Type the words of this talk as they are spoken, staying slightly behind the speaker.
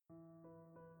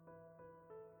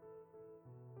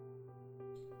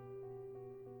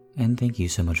And thank you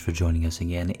so much for joining us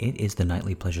again. It is the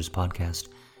Nightly Pleasures Podcast,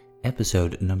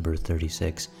 episode number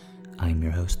 36. I'm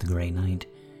your host, The Grey Knight,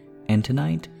 and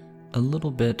tonight, a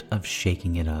little bit of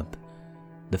shaking it up.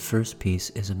 The first piece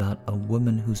is about a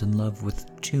woman who's in love with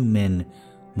two men,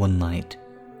 one light,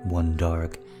 one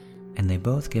dark, and they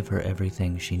both give her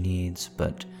everything she needs,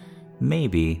 but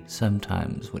maybe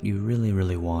sometimes what you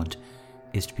really want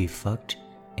is to be fucked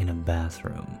in a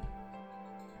bathroom.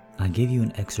 I give you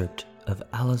an excerpt of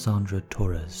Alessandra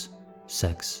Torres'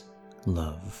 Sex,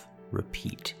 Love,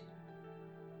 Repeat.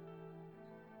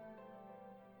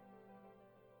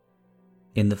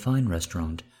 In the fine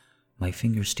restaurant, my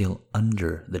fingers steal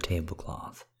under the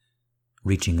tablecloth.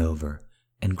 Reaching over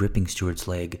and gripping Stuart's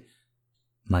leg,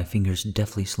 my fingers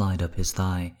deftly slide up his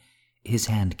thigh, his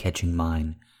hand catching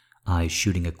mine, eyes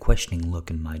shooting a questioning look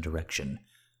in my direction.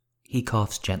 He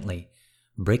coughs gently,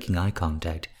 breaking eye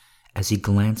contact as he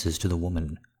glances to the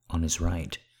woman on his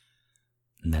right.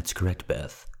 That's correct,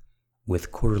 Beth.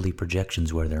 With quarterly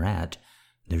projections where they're at,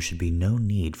 there should be no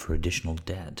need for additional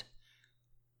debt.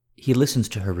 He listens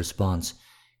to her response,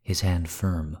 his hand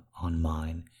firm on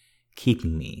mine,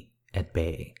 keeping me at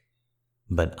bay.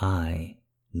 But I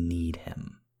need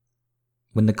him.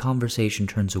 When the conversation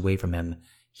turns away from him,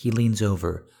 he leans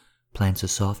over, plants a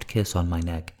soft kiss on my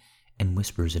neck, and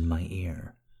whispers in my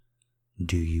ear,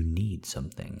 "Do you need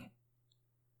something?"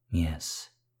 "Yes,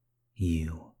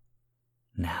 you.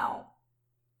 Now."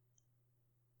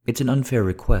 It's an unfair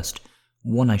request,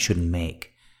 one I shouldn't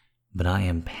make, but I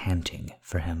am panting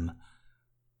for him.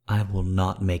 I will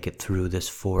not make it through this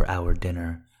 4-hour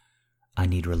dinner. I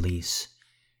need release,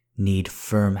 need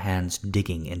firm hands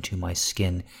digging into my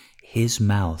skin, his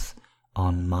mouth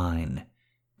on mine,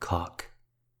 cock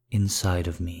inside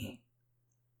of me.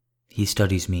 He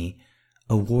studies me,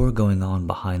 a war going on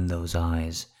behind those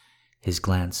eyes, his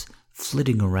glance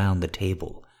flitting around the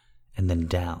table and then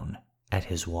down at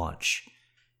his watch.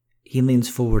 He leans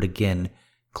forward again,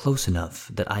 close enough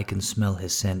that I can smell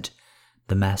his scent,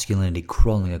 the masculinity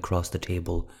crawling across the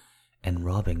table and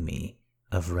robbing me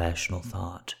of rational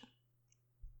thought.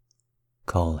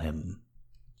 "Call him."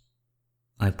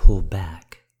 I pull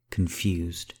back,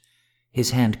 confused,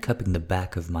 his hand cupping the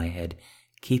back of my head,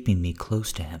 keeping me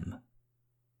close to him.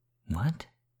 "What?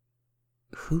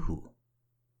 Who?"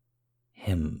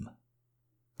 "Him.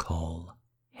 Call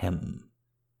him.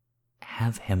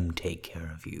 Have him take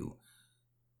care of you.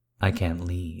 I can't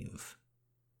leave."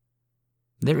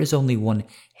 There is only one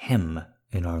him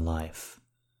in our life.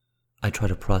 I try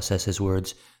to process his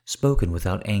words, spoken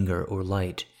without anger or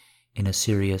light, in a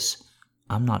serious,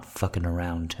 I'm not fucking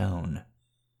around tone.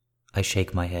 I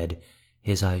shake my head,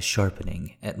 his eyes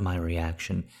sharpening at my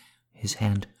reaction, his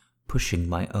hand pushing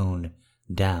my own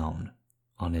down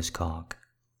on his cock.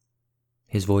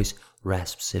 His voice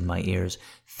rasps in my ears,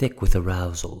 thick with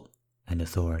arousal and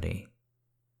authority.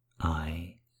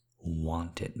 "I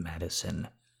want it, Madison.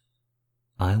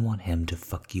 I want him to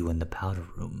fuck you in the powder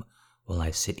room while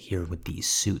I sit here with these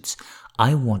suits.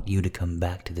 I want you to come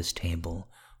back to this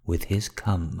table with his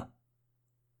cum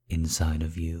inside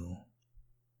of you."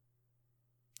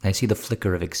 I see the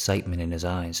flicker of excitement in his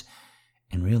eyes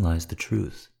and realize the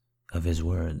truth of his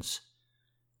words.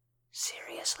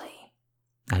 "Seriously?"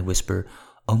 I whisper,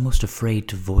 almost afraid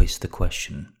to voice the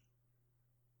question.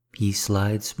 He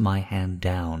slides my hand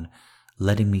down,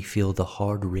 letting me feel the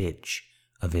hard ridge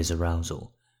of his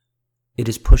arousal. It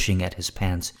is pushing at his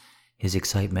pants, his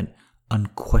excitement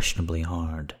unquestionably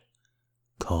hard.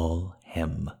 Call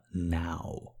him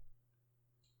now.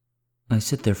 I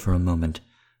sit there for a moment,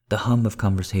 the hum of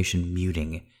conversation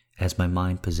muting as my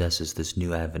mind possesses this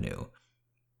new avenue.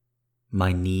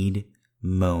 My need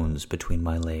moans between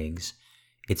my legs,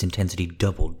 its intensity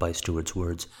doubled by Stuart's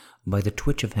words, by the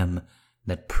twitch of him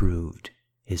that proved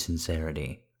his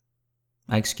sincerity.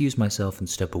 I excuse myself and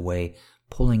step away,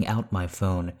 pulling out my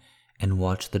phone, and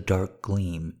watch the dark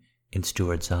gleam in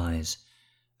Stuart's eyes,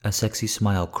 a sexy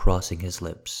smile crossing his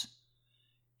lips.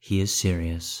 He is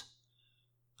serious.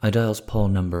 I dials Paul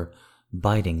number,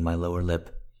 biting my lower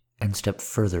lip, and step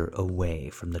further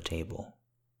away from the table.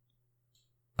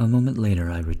 A moment later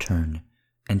I return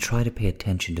and try to pay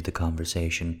attention to the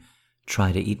conversation,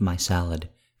 try to eat my salad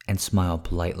and smile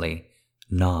politely,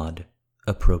 nod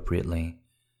appropriately.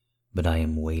 But I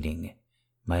am waiting,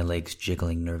 my legs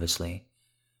jiggling nervously.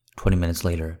 20 minutes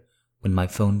later, when my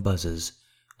phone buzzes,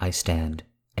 I stand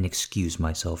and excuse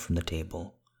myself from the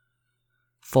table.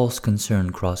 False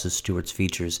concern crosses Stuart's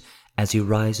features as he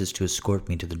rises to escort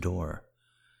me to the door.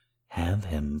 "Have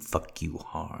him fuck you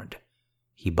hard,"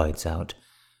 he bites out,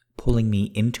 pulling me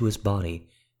into his body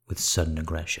with sudden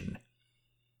aggression.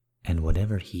 "And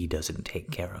whatever he doesn't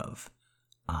take care of,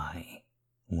 I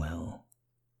will.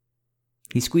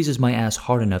 He squeezes my ass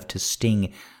hard enough to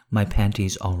sting my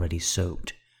panties already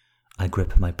soaked. I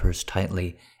grip my purse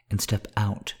tightly and step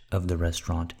out of the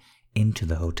restaurant into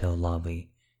the hotel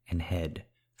lobby and head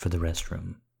for the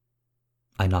restroom.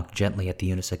 I knock gently at the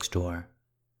unisex door.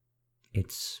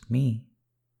 It's me.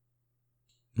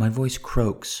 My voice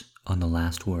croaks on the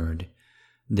last word.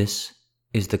 This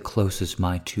is the closest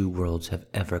my two worlds have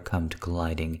ever come to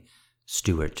colliding.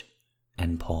 Stuart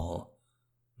and Paul.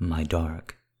 My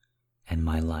dark and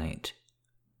my light.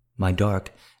 My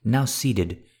dark, now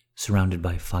seated, surrounded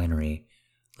by finery,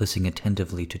 listening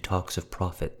attentively to talks of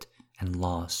profit and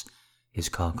loss, his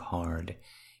cock hard,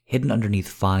 hidden underneath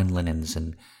fine linens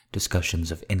and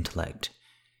discussions of intellect.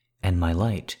 And my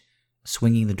light,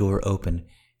 swinging the door open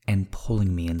and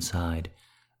pulling me inside,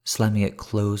 slamming it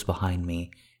closed behind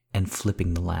me and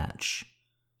flipping the latch.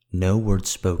 No word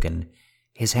spoken,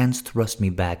 his hands thrust me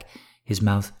back, his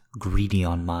mouth greedy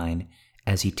on mine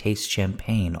as he tastes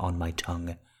champagne on my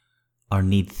tongue, our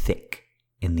need thick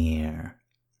in the air.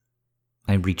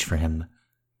 I reach for him,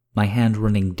 my hand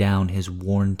running down his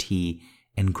worn tee,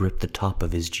 and grip the top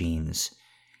of his jeans.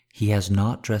 He has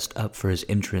not dressed up for his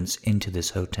entrance into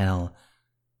this hotel,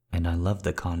 and I love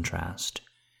the contrast.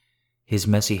 His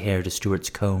messy hair to Stuart's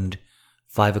combed,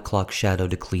 5 o'clock shadow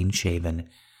to clean-shaven,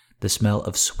 the smell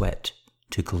of sweat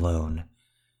to cologne.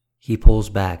 He pulls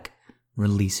back,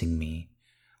 releasing me,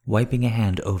 wiping a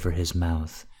hand over his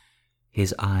mouth.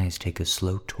 His eyes take a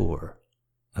slow tour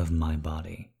of my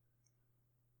body.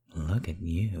 Look at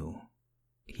you,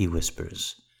 he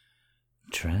whispers,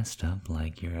 dressed up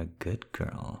like you're a good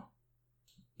girl.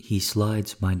 He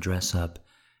slides my dress up,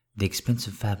 the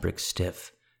expensive fabric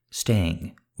stiff,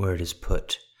 staying where it is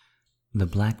put, the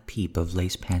black peep of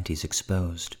lace panties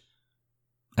exposed.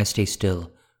 I stay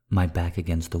still, my back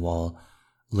against the wall,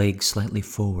 legs slightly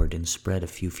forward and spread a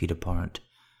few feet apart,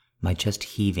 my chest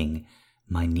heaving,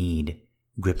 my need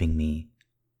gripping me.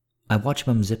 I watch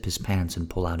him unzip his pants and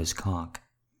pull out his cock.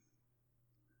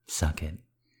 Suck it,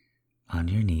 on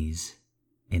your knees,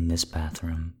 in this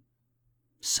bathroom.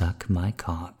 Suck my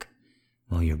cock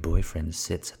while your boyfriend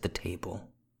sits at the table.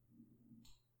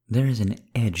 There is an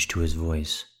edge to his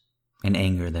voice, an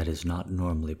anger that is not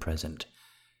normally present,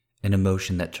 an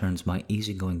emotion that turns my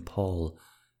easygoing Paul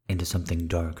into something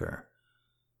darker,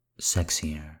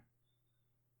 sexier.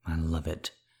 I love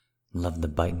it. Love the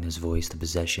bite in his voice, the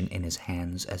possession in his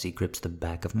hands as he grips the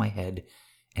back of my head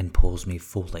and pulls me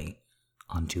fully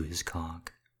onto his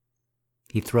cock.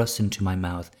 He thrusts into my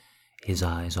mouth, his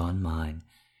eyes on mine,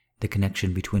 the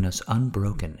connection between us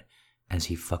unbroken as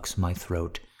he fucks my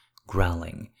throat,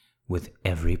 growling with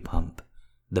every pump,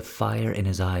 the fire in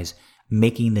his eyes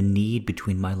making the need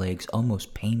between my legs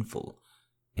almost painful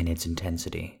in its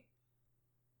intensity.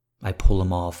 I pull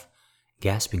him off,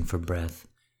 gasping for breath,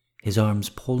 his arms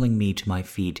pulling me to my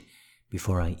feet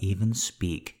before I even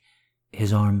speak,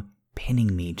 his arm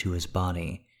pinning me to his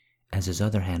body as his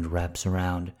other hand wraps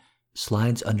around,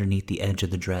 slides underneath the edge of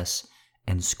the dress,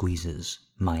 and squeezes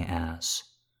my ass.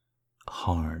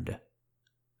 Hard.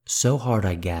 So hard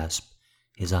I gasp,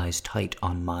 his eyes tight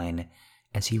on mine,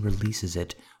 as he releases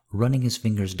it, running his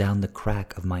fingers down the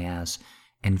crack of my ass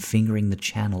and fingering the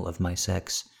channel of my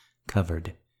sex,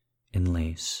 covered in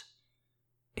lace.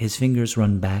 His fingers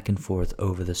run back and forth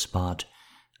over the spot,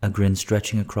 a grin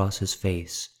stretching across his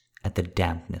face at the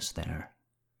dampness there.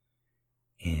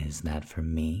 Is that for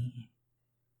me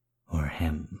or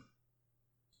him?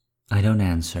 I don't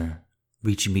answer,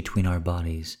 reaching between our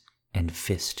bodies and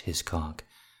fist his cock,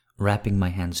 wrapping my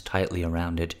hands tightly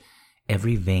around it,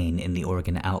 every vein in the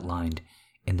organ outlined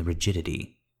in the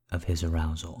rigidity of his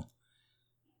arousal.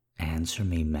 Answer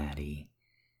me, Maddie.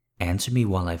 Answer me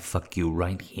while I fuck you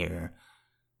right here,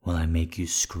 while I make you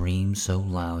scream so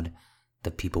loud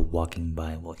that people walking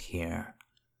by will hear.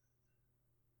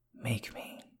 Make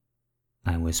me,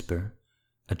 I whisper,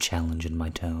 a challenge in my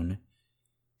tone.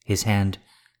 His hand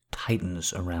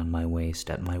tightens around my waist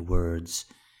at my words,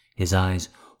 his eyes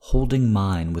holding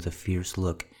mine with a fierce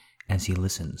look as he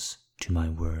listens to my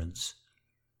words.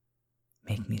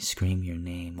 Make me scream your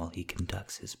name while he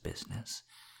conducts his business.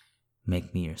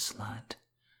 Make me your slut,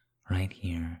 right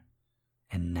here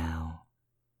and now,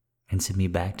 and send me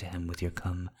back to him with your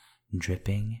cum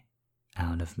dripping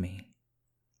out of me.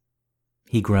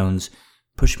 He groans,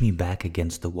 push me back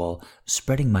against the wall,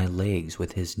 spreading my legs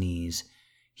with his knees.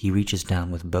 He reaches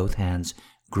down with both hands,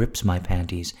 grips my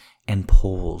panties, and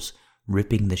pulls,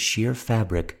 ripping the sheer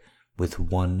fabric with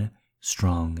one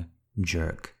strong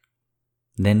jerk.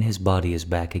 Then his body is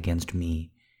back against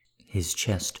me, his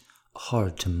chest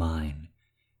hard to mine,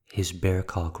 his bare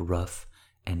cock rough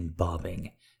and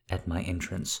bobbing at my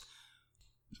entrance,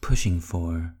 pushing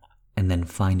for and then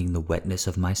finding the wetness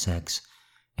of my sex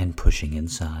and pushing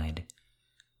inside.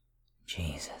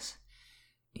 Jesus,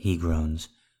 he groans,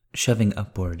 shoving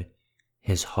upward,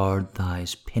 his hard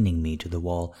thighs pinning me to the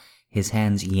wall, his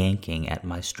hands yanking at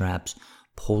my straps,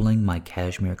 pulling my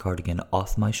cashmere cardigan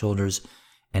off my shoulders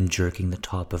and jerking the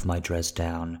top of my dress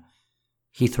down.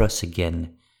 He thrusts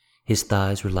again, his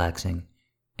thighs relaxing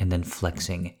and then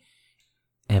flexing,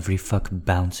 every fuck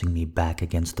bouncing me back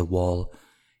against the wall,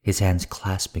 his hands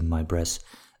clasping my breasts,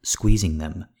 squeezing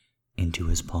them into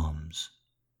his palms.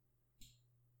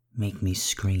 Make me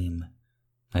scream,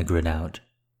 I grit out,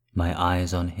 my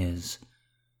eyes on his.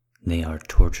 They are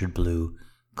tortured blue,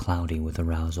 cloudy with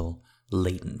arousal,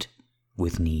 latent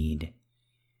with need.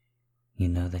 You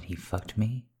know that he fucked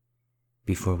me?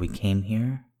 Before we came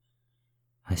here?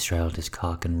 I straddled his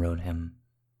cock and rode him,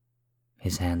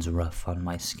 his hands rough on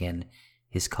my skin,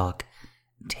 his cock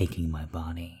taking my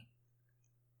body.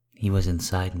 He was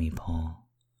inside me, Paul,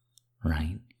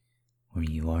 right where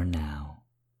you are now.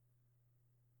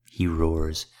 He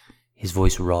roars, his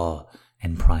voice raw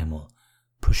and primal,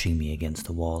 pushing me against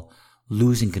the wall,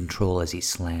 losing control as he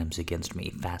slams against me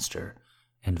faster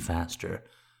and faster,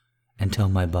 until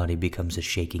my body becomes a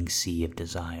shaking sea of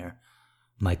desire,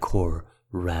 my core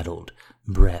rattled,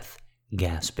 breath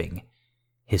gasping,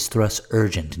 his thrust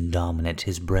urgent and dominant,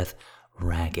 his breath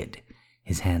ragged,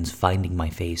 his hands finding my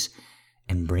face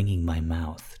and bringing my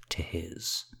mouth to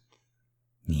his.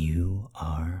 You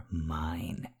are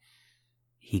mine,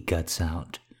 he guts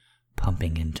out,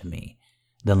 pumping into me,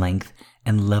 the length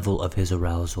and level of his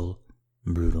arousal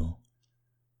brutal.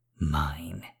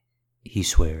 Mine, he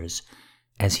swears,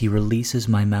 as he releases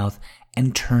my mouth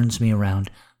and turns me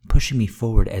around, pushing me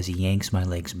forward as he yanks my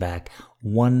legs back,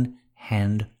 one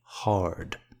hand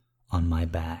hard on my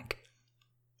back,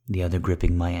 the other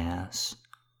gripping my ass.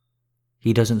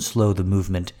 He doesn't slow the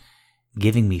movement,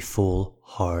 giving me full,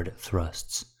 hard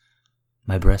thrusts,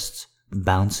 my breasts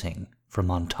bouncing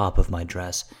from on top of my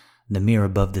dress, the mirror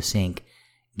above the sink,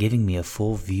 giving me a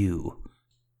full view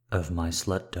of my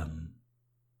slutdom.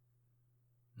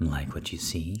 Like what you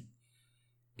see?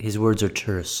 His words are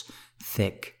terse,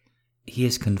 thick. He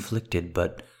is conflicted,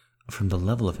 but from the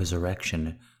level of his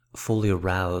erection, fully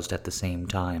aroused at the same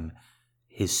time,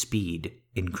 his speed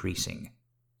increasing.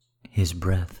 His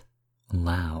breath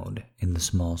loud in the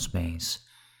small space.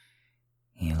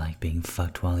 You like being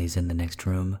fucked while he's in the next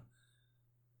room?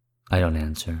 I don't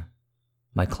answer,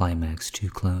 my climax too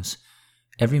close,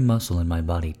 every muscle in my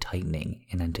body tightening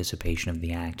in anticipation of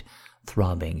the act,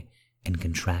 throbbing and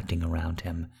contracting around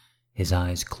him, his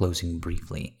eyes closing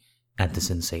briefly at the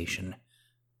sensation.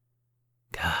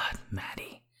 God,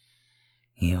 Maddie,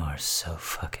 you are so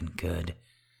fucking good.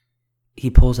 He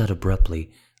pulls out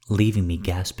abruptly, leaving me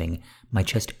gasping, my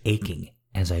chest aching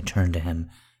as I turn to him,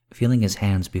 feeling his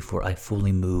hands before I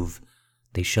fully move.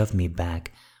 They shove me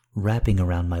back, wrapping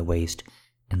around my waist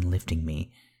and lifting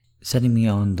me, setting me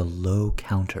on the low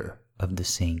counter of the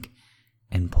sink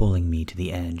and pulling me to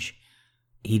the edge.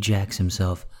 He jacks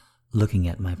himself, looking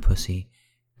at my pussy,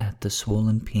 at the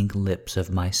swollen pink lips of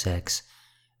my sex,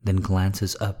 then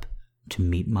glances up to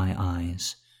meet my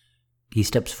eyes. He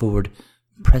steps forward,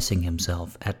 pressing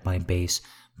himself at my base,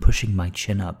 pushing my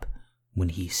chin up when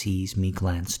he sees me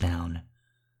glance down.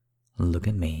 Look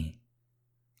at me.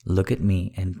 Look at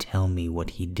me and tell me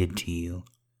what he did to you.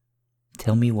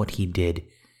 Tell me what he did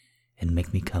and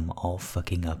make me come all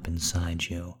fucking up inside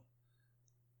you.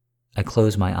 I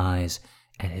close my eyes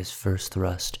at his first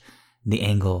thrust, the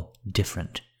angle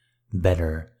different,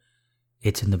 better.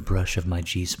 It's in the brush of my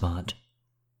G-spot.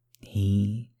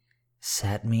 He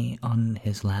sat me on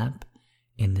his lap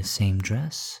in the same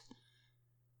dress?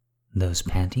 Those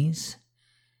panties?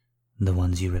 The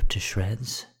ones you ripped to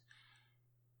shreds?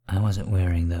 I wasn't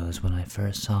wearing those when I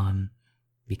first saw him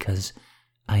because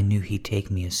I knew he'd take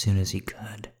me as soon as he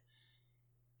could.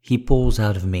 He pulls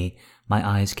out of me, my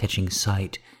eyes catching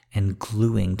sight and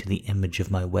gluing to the image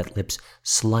of my wet lips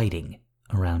sliding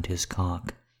around his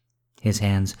cock. His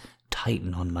hands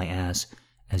tighten on my ass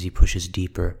as he pushes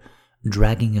deeper,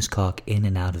 dragging his cock in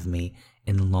and out of me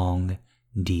in long,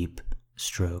 deep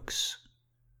strokes.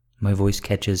 My voice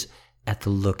catches at the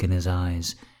look in his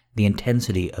eyes, the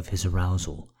intensity of his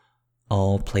arousal.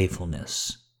 All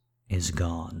playfulness is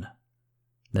gone.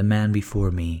 The man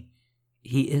before me,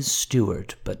 he is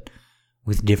Stuart, but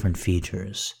with different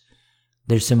features.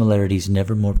 Their similarities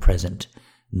never more present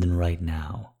than right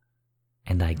now,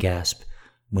 and I gasp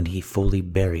when he fully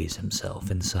buries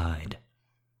himself inside.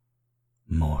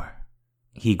 More,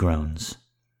 he groans.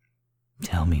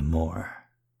 Tell me more.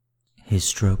 His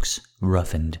strokes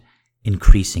roughened,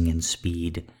 increasing in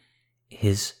speed,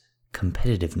 his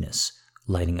competitiveness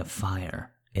lighting a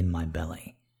fire in my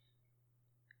belly.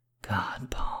 God,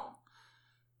 Paul,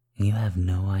 you have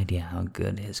no idea how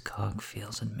good his cock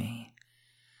feels in me,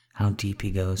 how deep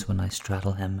he goes when I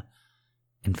straddle him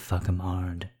and fuck him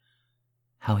hard,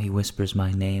 how he whispers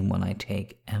my name when I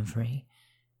take every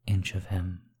inch of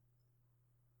him.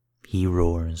 He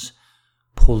roars,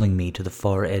 pulling me to the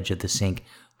far edge of the sink,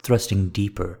 thrusting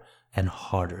deeper and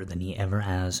harder than he ever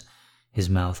has, his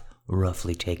mouth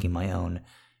roughly taking my own,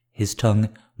 his tongue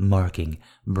marking,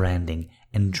 branding,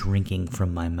 and drinking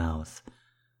from my mouth.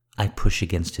 I push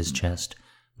against his chest,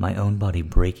 my own body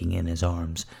breaking in his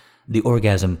arms, the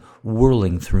orgasm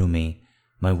whirling through me,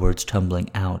 my words tumbling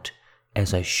out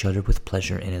as I shudder with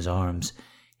pleasure in his arms,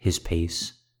 his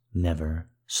pace never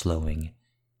slowing.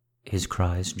 His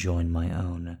cries join my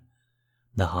own,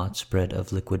 the hot spread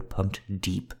of liquid pumped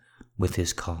deep with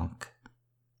his cock.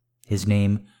 His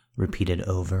name repeated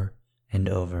over and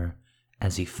over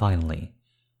as he finally,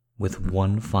 with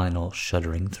one final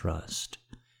shuddering thrust,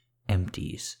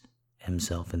 empties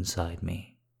himself inside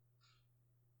me.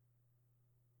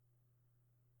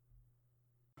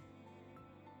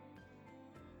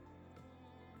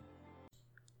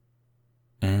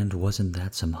 And wasn't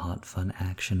that some hot fun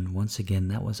action? Once again,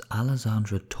 that was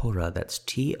Alessandra Torre, that's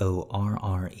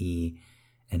Torre, in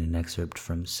an excerpt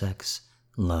from Sex,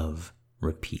 Love,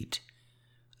 Repeat.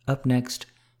 Up next,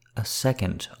 a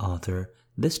second author,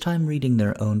 this time reading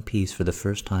their own piece for the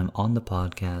first time on the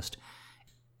podcast.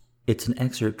 It's an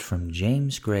excerpt from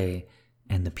James Gray,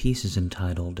 and the piece is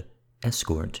entitled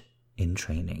Escort in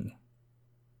Training.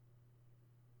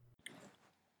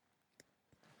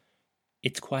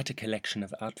 It's quite a collection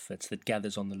of outfits that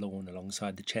gathers on the lawn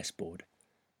alongside the chessboard.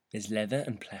 There's leather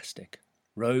and plastic,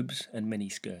 robes and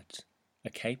mini-skirts, a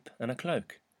cape and a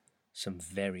cloak, some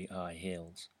very high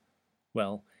heels.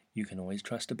 Well, you can always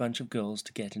trust a bunch of girls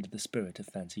to get into the spirit of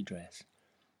fancy dress.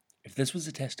 If this was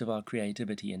a test of our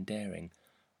creativity and daring,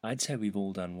 I'd say we've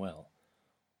all done well,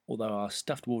 although our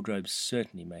stuffed wardrobes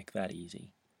certainly make that easy.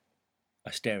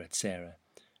 I stare at Sarah.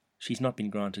 She's not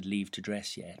been granted leave to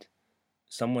dress yet.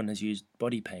 Someone has used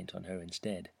body paint on her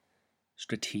instead.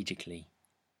 Strategically.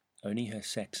 Only her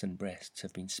sex and breasts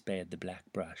have been spared the black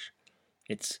brush.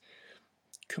 It's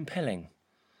compelling.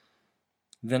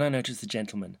 Then I notice the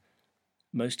gentleman.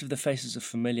 Most of the faces are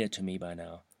familiar to me by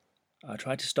now. I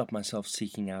try to stop myself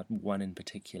seeking out one in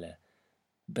particular,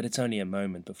 but it's only a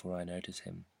moment before I notice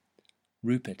him.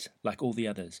 Rupert, like all the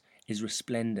others, is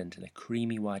resplendent in a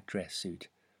creamy white dress suit.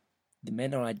 The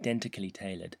men are identically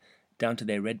tailored, down to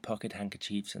their red pocket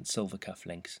handkerchiefs and silver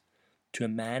cufflinks. To a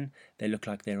man, they look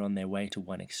like they're on their way to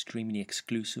one extremely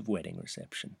exclusive wedding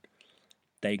reception.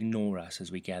 They ignore us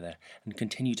as we gather and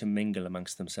continue to mingle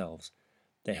amongst themselves.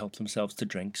 They help themselves to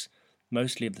drinks,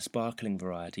 mostly of the sparkling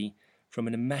variety, from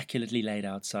an immaculately laid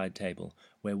out side table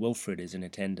where Wilfred is in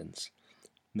attendance.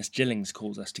 Miss Gillings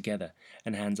calls us together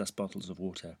and hands us bottles of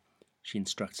water. She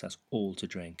instructs us all to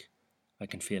drink. I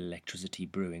can feel electricity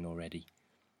brewing already.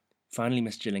 Finally,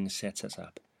 Miss Gillings sets us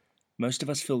up. Most of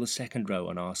us fill the second row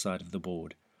on our side of the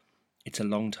board. It's a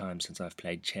long time since I've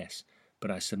played chess, but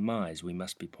I surmise we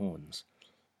must be pawns.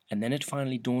 And then it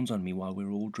finally dawns on me while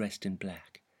we're all dressed in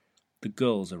black. The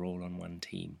girls are all on one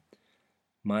team.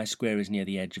 My square is near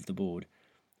the edge of the board.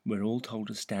 We're all told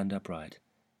to stand upright,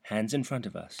 hands in front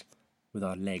of us, with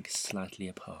our legs slightly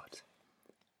apart.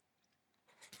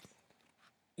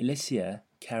 Alicia,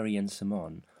 Carrie, and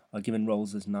Simone are given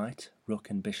roles as knight, rook,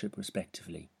 and bishop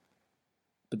respectively.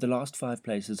 But the last 5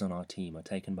 places on our team are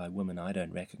taken by women I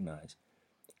don't recognize.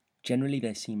 Generally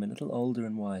they seem a little older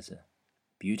and wiser.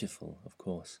 Beautiful, of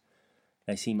course.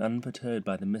 They seem unperturbed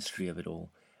by the mystery of it all,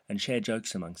 and share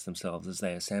jokes amongst themselves as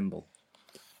they assemble.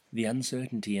 The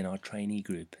uncertainty in our trainee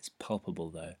group is palpable,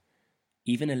 though.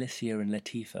 Even Alicia and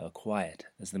Latifa are quiet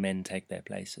as the men take their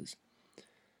places.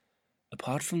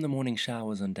 Apart from the morning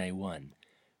showers on day 1,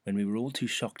 when we were all too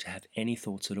shocked to have any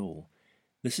thoughts at all,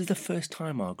 this is the first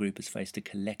time our group has faced a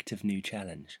collective new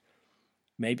challenge.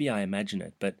 Maybe I imagine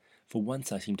it, but for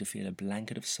once I seem to feel a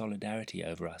blanket of solidarity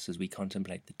over us as we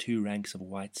contemplate the 2 ranks of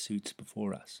white suits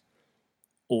before us.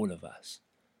 All of us.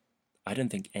 I don't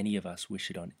think any of us wish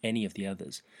it on any of the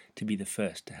others to be the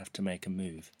first to have to make a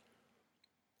move.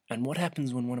 And what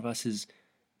happens when one of us is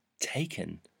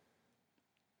taken?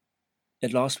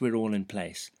 At last we're all in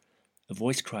place. A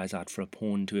voice cries out for a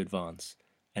pawn to advance,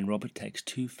 and Robert takes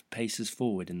 2 paces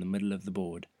forward in the middle of the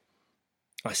board.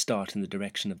 I start in the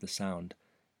direction of the sound.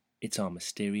 It's our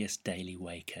mysterious daily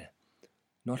waker.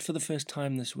 Not for the first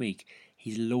time this week,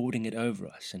 he's lording it over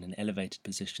us in an elevated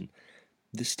position.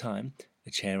 This time,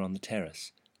 a chair on the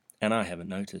terrace, and I haven't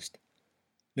noticed.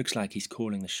 Looks like he's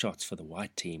calling the shots for the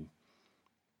white team.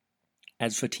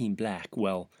 As for Team Black,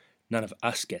 well, none of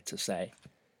us gets a say.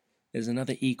 There's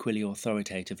another equally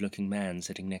authoritative-looking man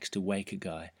sitting next to Waker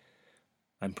Guy.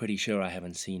 I'm pretty sure I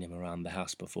haven't seen him around the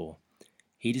house before.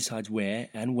 He decides where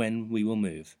and when we will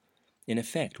move. In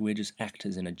effect, we're just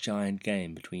actors in a giant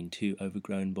game between two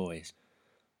overgrown boys.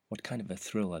 What kind of a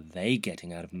thrill are they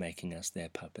getting out of making us their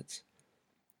puppets?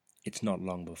 It's not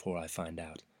long before I find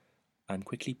out. I'm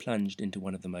quickly plunged into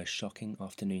one of the most shocking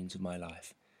afternoons of my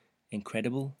life.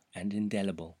 Incredible and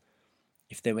indelible.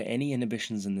 If there were any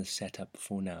inhibitions in this setup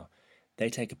before now, they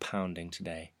take a pounding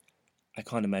today. I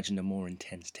can't imagine a more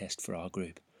intense test for our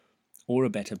group, or a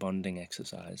better bonding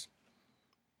exercise.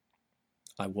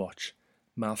 I watch,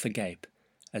 mouth agape,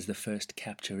 as the first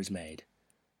capture is made.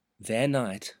 Their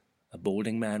knight, a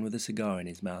balding man with a cigar in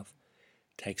his mouth,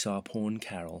 takes our pawn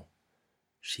Carol.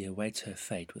 She awaits her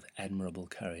fate with admirable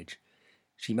courage.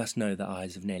 She must know the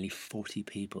eyes of nearly 40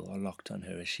 people are locked on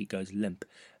her as she goes limp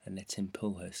and lets him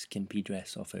pull her skimpy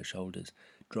dress off her shoulders,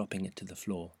 dropping it to the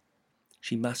floor.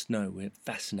 She must know we're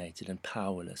fascinated and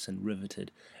powerless and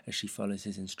riveted as she follows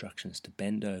his instructions to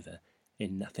bend over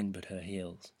in nothing but her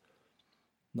heels.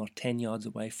 Not 10 yards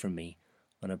away from me,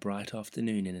 on a bright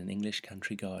afternoon in an English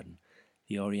country garden,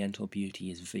 the Oriental beauty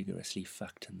is vigorously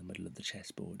fucked in the middle of the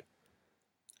chessboard.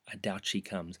 I doubt she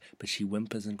comes, but she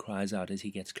whimpers and cries out as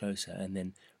he gets closer and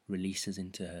then releases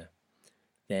into her.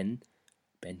 Then,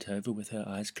 bent over with her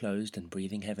eyes closed and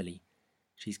breathing heavily,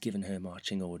 she's given her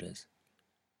marching orders.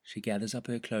 She gathers up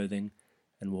her clothing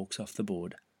and walks off the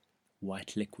board,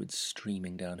 white liquids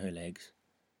streaming down her legs.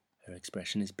 Her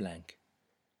expression is blank.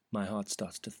 My heart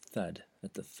starts to thud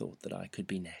at the thought that I could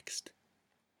be next.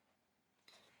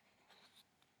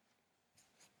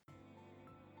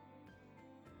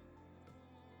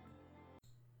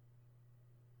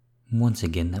 Once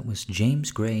again, that was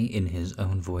James Gray in his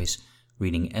own voice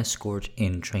reading Escort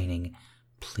in Training.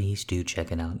 Please do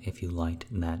check it out if you liked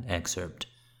that excerpt.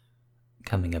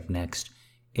 Coming up next,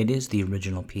 it is the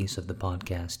original piece of the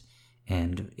podcast,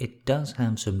 and it does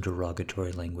have some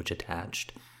derogatory language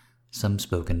attached, some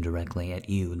spoken directly at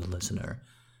you, the listener,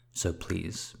 so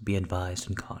please be advised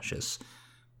and cautious.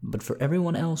 But for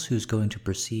everyone else who's going to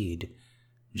proceed,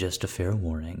 just a fair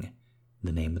warning,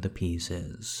 the name of the piece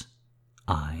is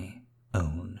I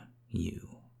Own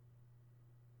You.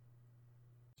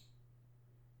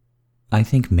 I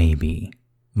think maybe,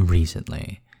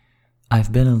 recently,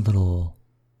 I've been a little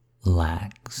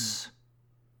lax.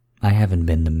 I haven't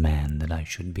been the man that I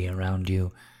should be around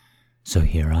you, so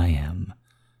here I am,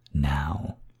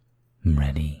 now,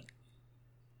 ready.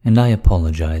 And I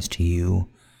apologize to you,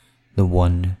 the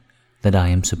one that I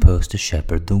am supposed to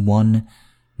shepherd, the one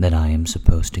that I am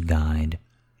supposed to guide.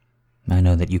 I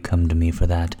know that you come to me for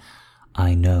that.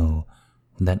 I know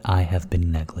that I have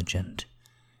been negligent,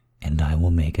 and I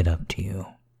will make it up to you.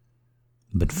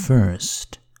 But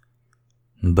first,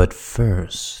 I'm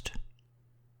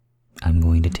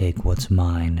going to take what's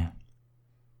mine.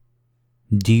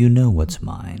 Do you know what's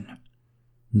mine?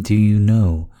 Do you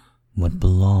know what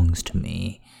belongs to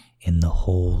me in the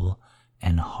whole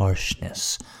and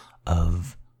harshness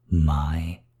of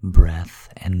my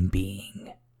breath and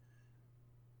being?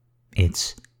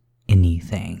 It's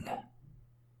anything.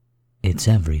 It's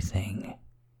everything.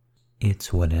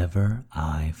 It's whatever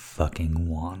I fucking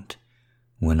want,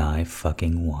 when I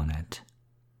fucking want it.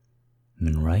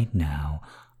 And right now,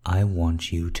 I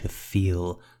want you to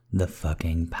feel the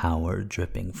fucking power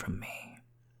dripping from me.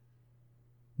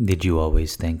 Did you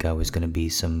always think I was going to be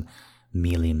some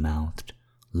mealy-mouthed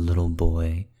little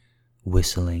boy,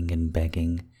 whistling and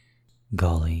begging,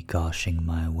 golly-goshing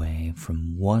my way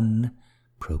from one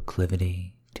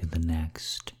proclivity to the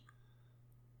next?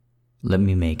 Let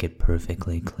me make it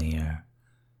perfectly clear.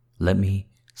 Let me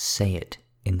say it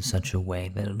in such a way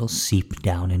that it'll seep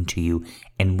down into you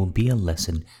and will be a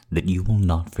lesson that you will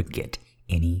not forget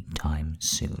any time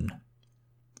soon.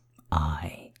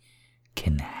 I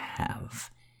can have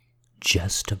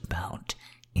just about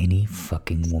any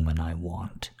fucking woman I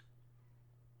want.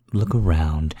 Look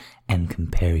around and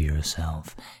compare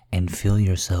yourself and feel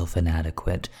yourself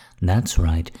inadequate. That's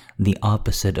right, the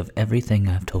opposite of everything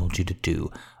I've told you to do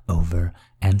over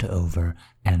and over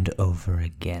and over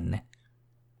again.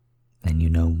 And you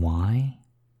know why?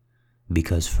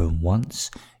 Because for once,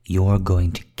 you're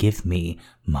going to give me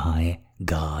my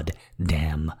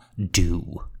goddamn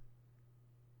due.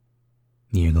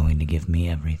 You're going to give me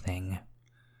everything.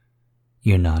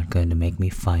 You're not going to make me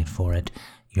fight for it.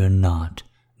 You're not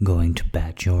going to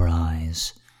bat your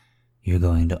eyes. You're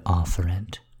going to offer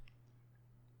it.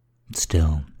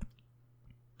 Still,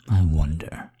 I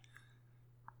wonder,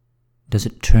 Does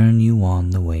it turn you on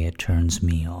the way it turns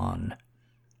me on?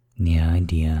 The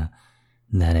idea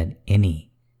that at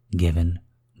any given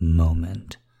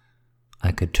moment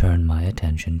I could turn my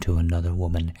attention to another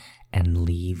woman and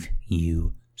leave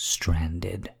you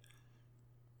stranded.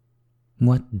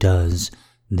 What does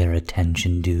their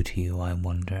attention do to you, I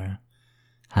wonder?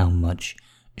 How much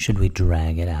should we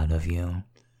drag it out of you?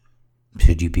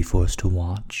 Should you be forced to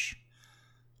watch?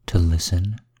 To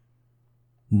listen?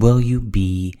 Will you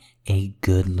be a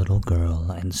good little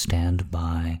girl and stand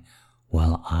by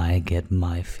while I get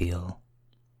my fill?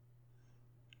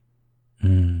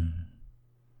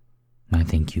 I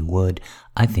think you would.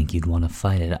 I think you'd want to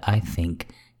fight it. I think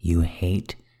you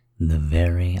hate the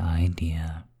very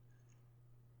idea.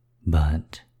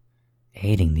 But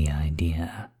hating the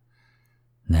idea,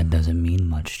 that doesn't mean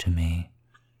much to me.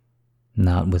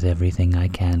 Not with everything I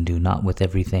can do, not with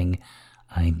everything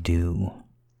I do.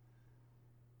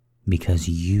 Because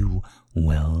you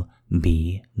will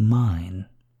be mine,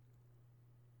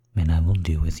 and I will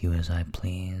do with you as I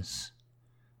please.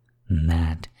 And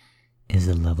that is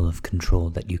the level of control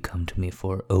that you come to me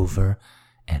for over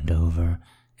and over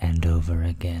and over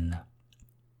again.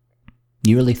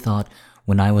 You really thought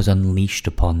when I was unleashed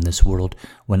upon this world,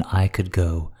 when I could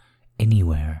go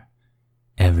anywhere,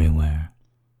 everywhere,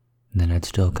 then I'd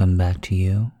still come back to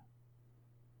you?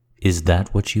 Is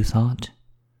that what you thought?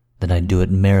 That I'd do it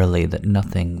merrily, that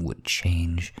nothing would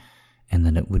change, and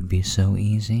that it would be so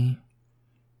easy?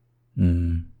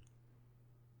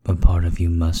 A part of you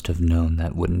must have known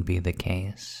that wouldn't be the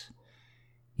case.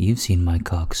 You've seen my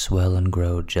cock swell and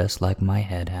grow just like my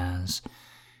head has,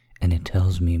 and it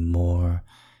tells me more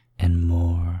and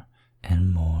more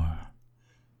and more.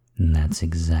 And that's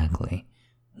exactly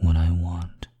what I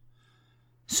want.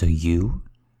 So you,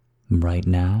 right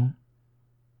now,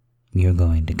 you're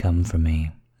going to come for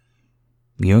me.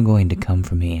 You're going to come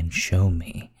for me and show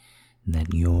me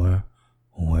that you're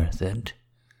worth it.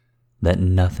 That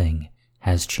nothing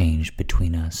has changed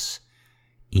between us.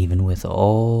 Even with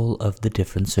all of the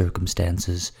different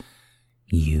circumstances,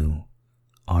 you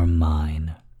are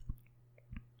mine.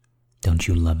 Don't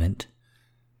you love it?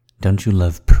 Don't you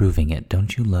love proving it?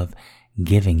 Don't you love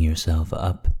giving yourself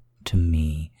up to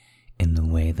me in the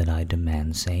way that I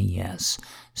demand? Say yes.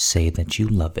 Say that you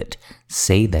love it.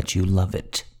 Say that you love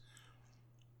it.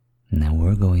 Now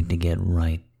we're going to get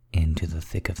right into the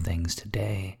thick of things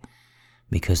today,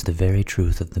 because the very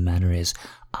truth of the matter is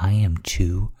I am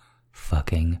too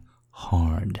fucking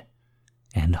hard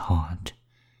and hot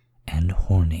and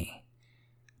horny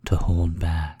to hold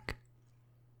back.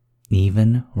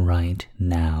 Even right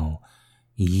now,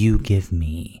 you give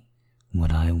me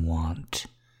what I want,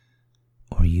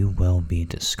 or you will be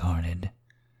discarded.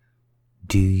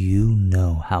 Do you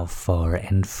know how far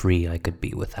and free I could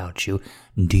be without you?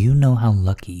 Do you know how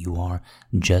lucky you are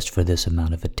just for this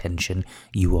amount of attention?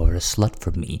 You are a slut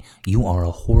for me. You are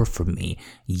a whore for me.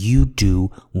 You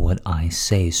do what I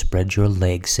say. Spread your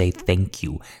legs. Say thank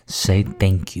you. Say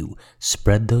thank you.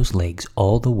 Spread those legs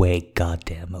all the way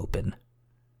goddamn open.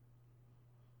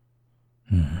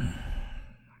 And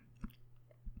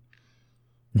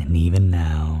even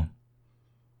now,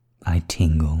 I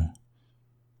tingle.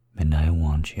 And I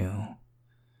want you,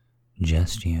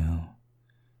 just you,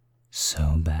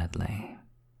 so badly.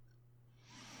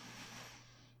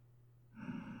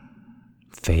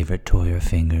 Favorite toy or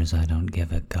fingers, I don't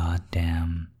give a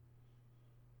goddamn.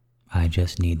 I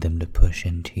just need them to push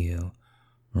into you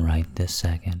right this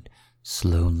second,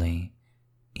 slowly,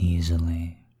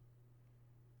 easily.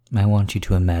 I want you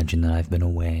to imagine that I've been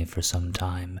away for some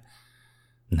time,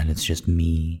 and that it's just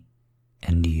me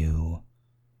and you.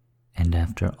 And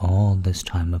after all this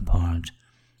time apart,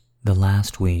 the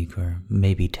last week or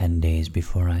maybe 10 days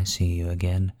before I see you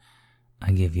again,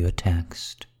 I give you a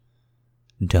text.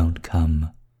 Don't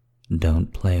come.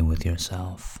 Don't play with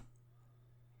yourself.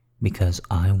 Because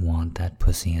I want that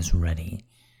pussy as ready,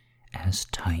 as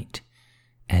tight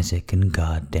as it can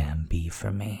goddamn be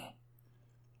for me.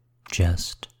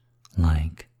 Just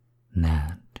like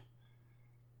that.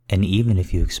 And even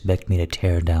if you expect me to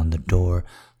tear down the door,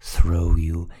 throw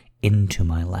you into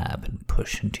my lap and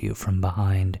push into you from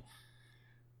behind,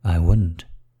 I wouldn't.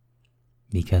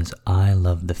 Because I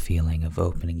love the feeling of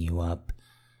opening you up,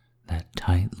 that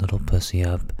tight little pussy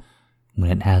up,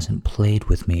 when it hasn't played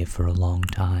with me for a long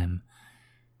time,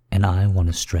 and I want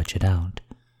to stretch it out,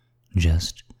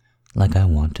 just like I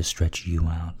want to stretch you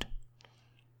out.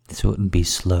 So it would be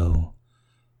slow,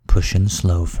 pushing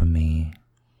slow for me.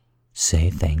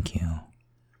 Say thank you.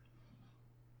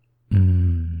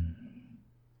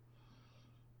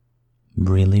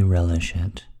 Really relish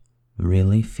it.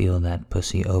 Really feel that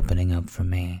pussy opening up for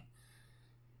me.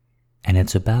 And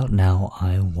it's about now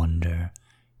I wonder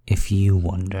if you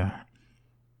wonder.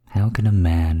 How can a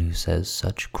man who says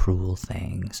such cruel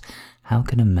things, how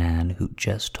can a man who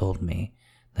just told me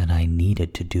that I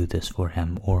needed to do this for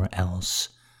him or else,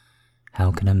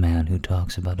 how can a man who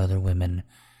talks about other women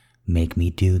make me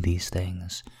do these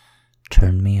things,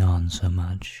 turn me on so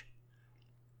much?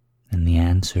 And the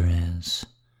answer is,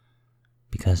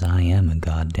 because I am a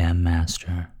goddamn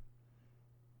master.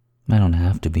 I don't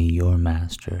have to be your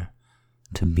master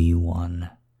to be one.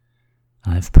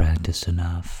 I've practiced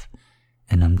enough,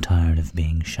 and I'm tired of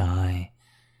being shy,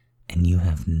 and you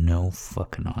have no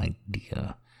fucking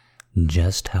idea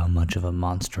just how much of a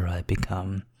monster I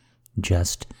become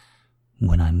just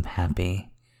when I'm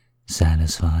happy,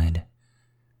 satisfied,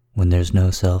 when there's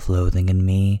no self-loathing in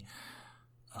me.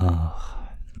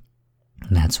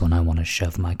 That's when I want to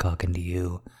shove my cock into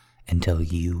you until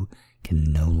you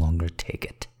can no longer take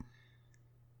it.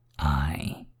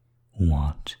 I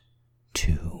want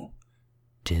to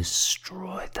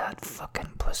destroy that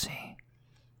fucking pussy.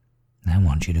 I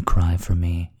want you to cry for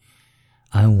me.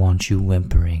 I want you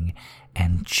whimpering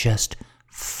and just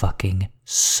fucking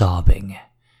sobbing.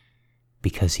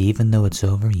 Because even though it's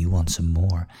over, you want some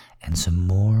more, and some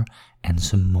more, and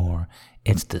some more.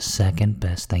 It's the second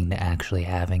best thing to actually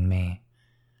having me.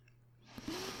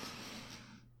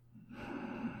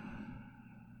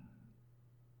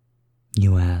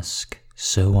 You ask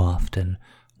so often,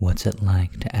 what's it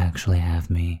like to actually have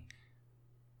me,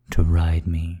 to ride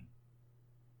me,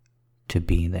 to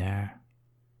be there?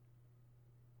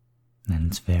 And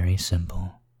it's very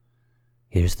simple.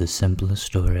 Here's the simplest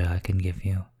story I can give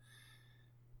you.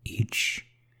 Each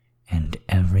and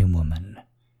every woman,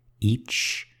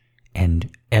 each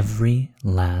and every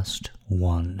last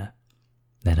one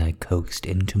that I coaxed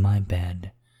into my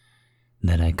bed,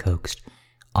 that I coaxed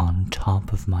on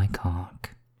top of my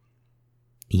cock,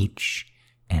 each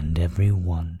and every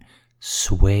one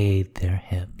swayed their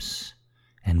hips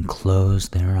and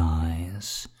closed their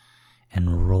eyes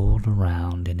and rolled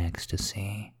around in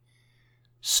ecstasy,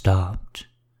 stopped,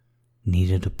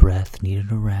 needed a breath,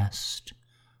 needed a rest,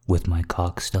 with my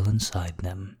cock still inside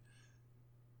them,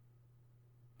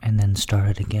 and then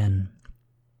started again.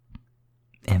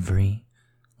 Every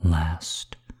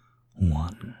last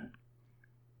one.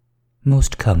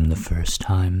 Most come the first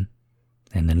time,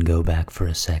 and then go back for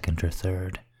a second or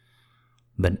third.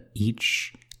 But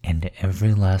each and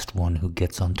every last one who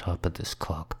gets on top of this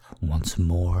cock wants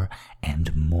more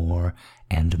and more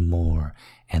and more,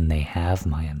 and they have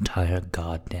my entire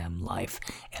goddamn life.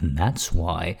 And that's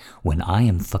why when I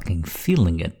am fucking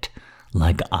feeling it,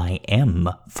 like I am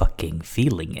fucking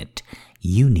feeling it,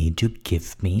 you need to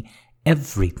give me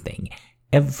everything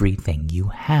you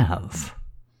have.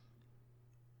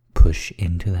 Push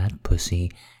into that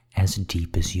pussy as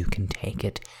deep as you can take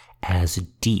it, as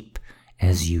deep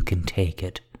as you can take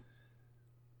it.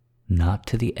 Not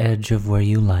to the edge of where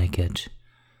you like it,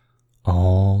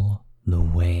 all the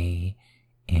way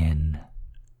in.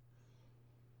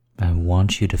 I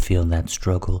want you to feel that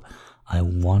struggle. I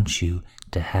want you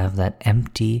to have that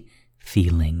empty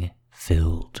feeling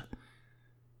filled.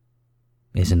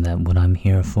 Isn't that what I'm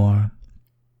here for?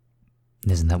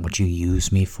 Isn't that what you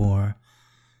use me for?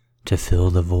 To fill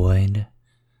the void?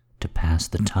 To pass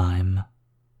the time?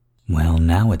 Well,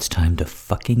 now it's time to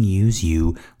fucking use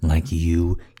you like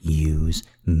you use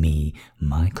me.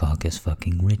 My cock is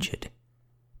fucking rigid,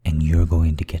 and you're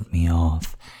going to get me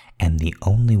off. And the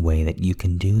only way that you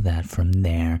can do that from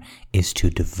there is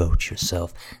to devote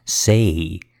yourself.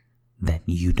 Say that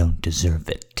you don't deserve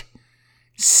it.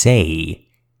 Say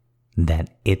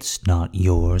that it's not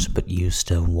yours, but you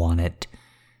still want it.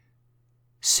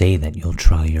 Say that you'll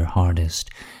try your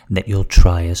hardest, that you'll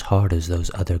try as hard as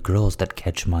those other girls that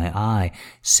catch my eye.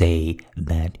 Say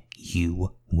that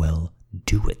you will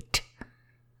do it.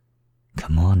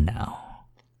 Come on now.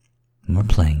 We're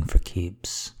playing for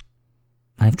keeps.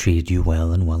 I've treated you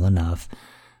well and well enough,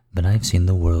 but I've seen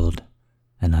the world,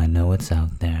 and I know it's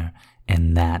out there,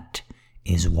 and that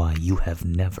is why you have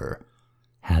never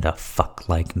had a fuck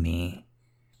like me.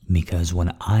 Because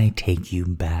when I take you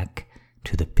back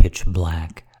to the pitch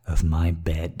black of my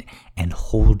bed and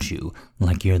hold you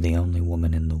like you're the only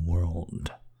woman in the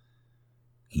world,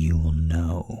 you will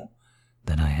know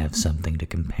that I have something to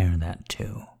compare that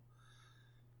to.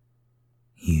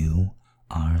 You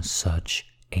are such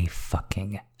a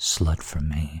fucking slut for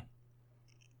me.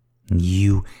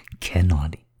 You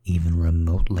cannot even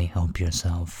remotely help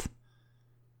yourself.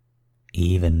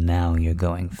 Even now you're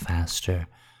going faster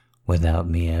without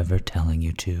me ever telling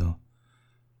you to.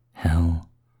 Hell,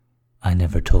 I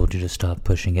never told you to stop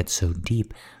pushing it so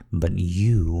deep, but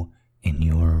you, in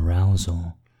your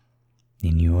arousal,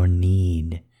 in your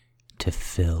need to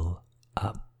fill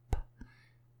up.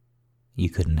 You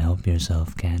couldn't help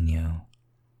yourself, can you?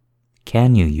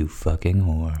 Can you, you fucking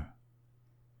whore?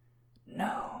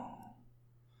 No.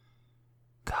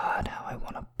 God, how I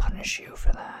want to punish you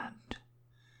for that.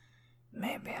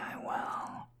 Maybe I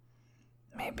will.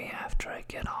 Maybe after I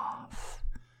get off.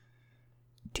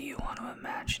 Do you want to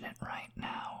imagine it right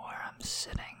now where I'm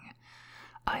sitting?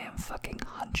 I am fucking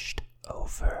hunched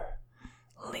over,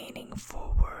 leaning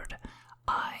forward,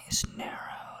 eyes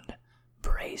narrowed,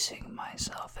 bracing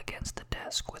myself against the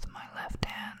desk with my left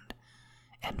hand,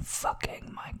 and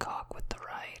fucking my cock with the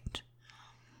right.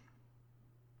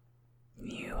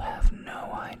 You have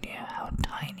no idea how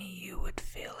tiny you would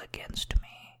feel against me.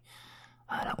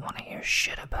 I don't want to hear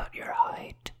shit about your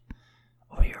height,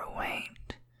 or your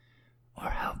weight, or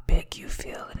how big you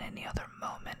feel in any other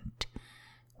moment.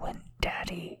 When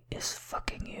Daddy is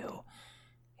fucking you,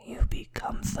 you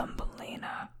become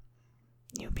Thumbelina.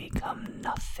 You become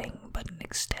nothing but an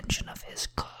extension of his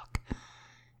cock,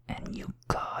 and you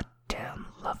goddamn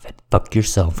love it. Fuck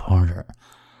yourself harder.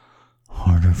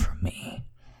 Harder for me.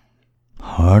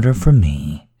 Harder for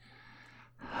me.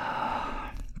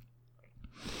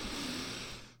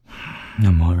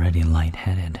 I'm already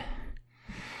lightheaded,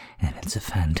 and it's a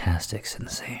fantastic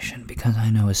sensation because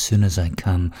I know as soon as I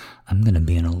come, I'm gonna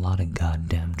be in a lot of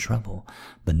goddamn trouble,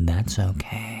 but that's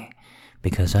okay,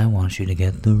 because I want you to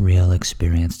get the real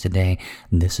experience today.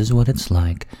 This is what it's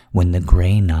like when the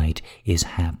Grey Knight is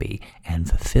happy and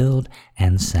fulfilled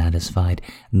and satisfied.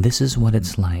 This is what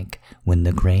it's like when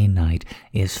the Grey Knight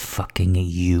is fucking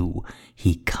you.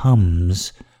 He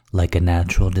comes like a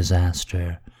natural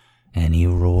disaster, and he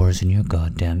roars in your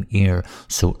goddamn ear.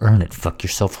 So earn it. Fuck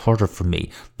yourself harder for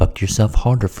me. Fuck yourself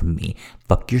harder for me.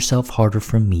 Fuck yourself harder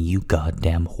for me, you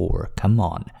goddamn whore. Come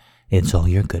on. It's all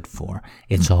you're good for.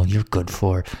 It's all you're good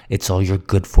for. It's all you're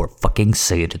good for. Fucking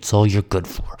say it. It's all you're good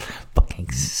for.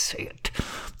 Fucking say it.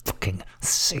 Fucking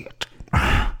say it.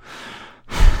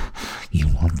 You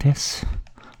want this?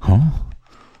 Huh?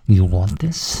 You want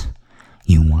this?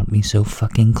 You want me so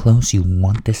fucking close? You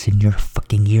want this in your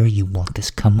fucking ear? You want this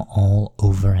come all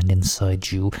over and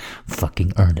inside you?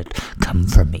 Fucking earn it. Come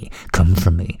for me. Come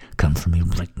for me. Come for me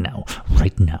right now.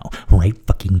 Right now. Right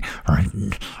fucking right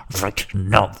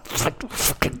now. Right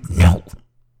fucking now.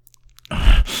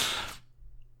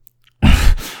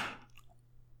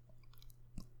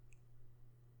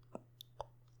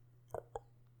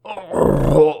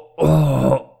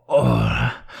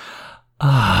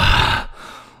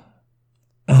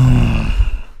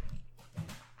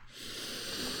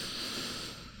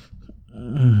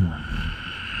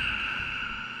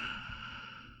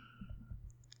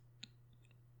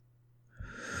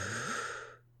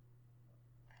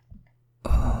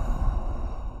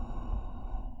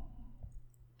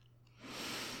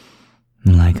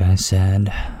 Like I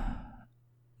said,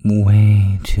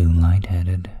 way too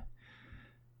lightheaded,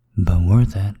 but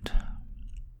worth it.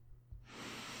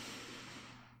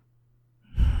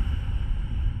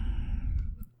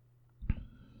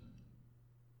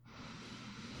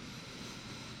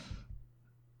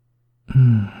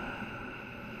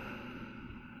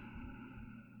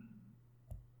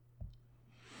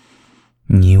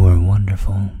 You were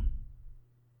wonderful.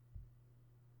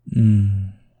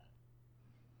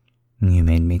 You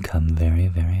made me come very,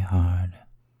 very hard,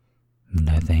 and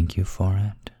I thank you for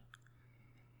it.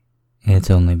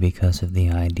 It's only because of the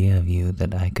idea of you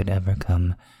that I could ever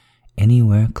come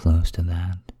anywhere close to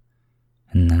that,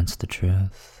 and that's the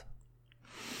truth.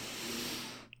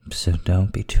 So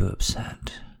don't be too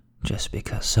upset, just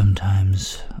because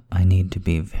sometimes I need to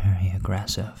be very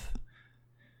aggressive.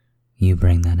 You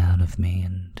bring that out of me,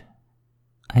 and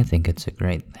I think it's a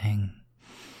great thing.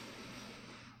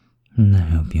 And I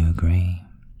hope you agree.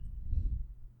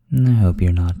 And I hope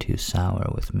you're not too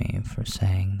sour with me for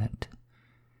saying that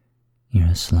you're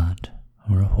a slut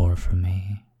or a whore for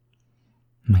me.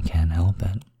 I can't help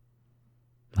it.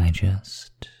 I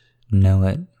just know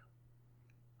it.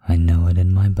 I know it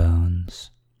in my bones,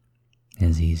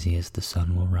 as easy as the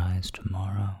sun will rise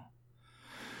tomorrow.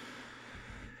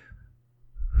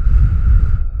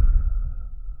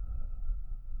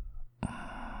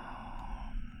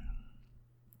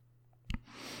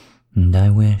 And I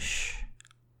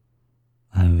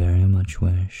very much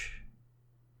wish,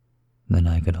 that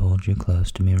I could hold you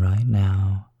close to me right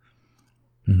now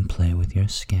and play with your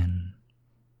skin,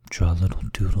 draw little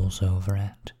doodles over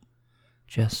it,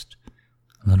 just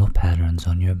little patterns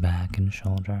on your back and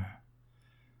shoulder,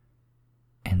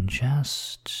 and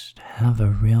just have a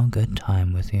real good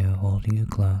time with you, holding you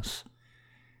close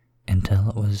until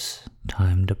it was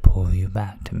time to pull you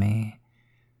back to me.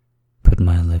 Put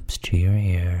my lips to your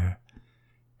ear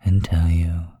and tell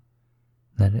you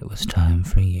that it was time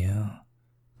for you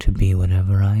to be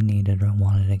whatever I needed or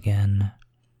wanted again.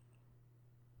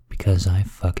 Because I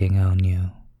fucking own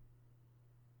you.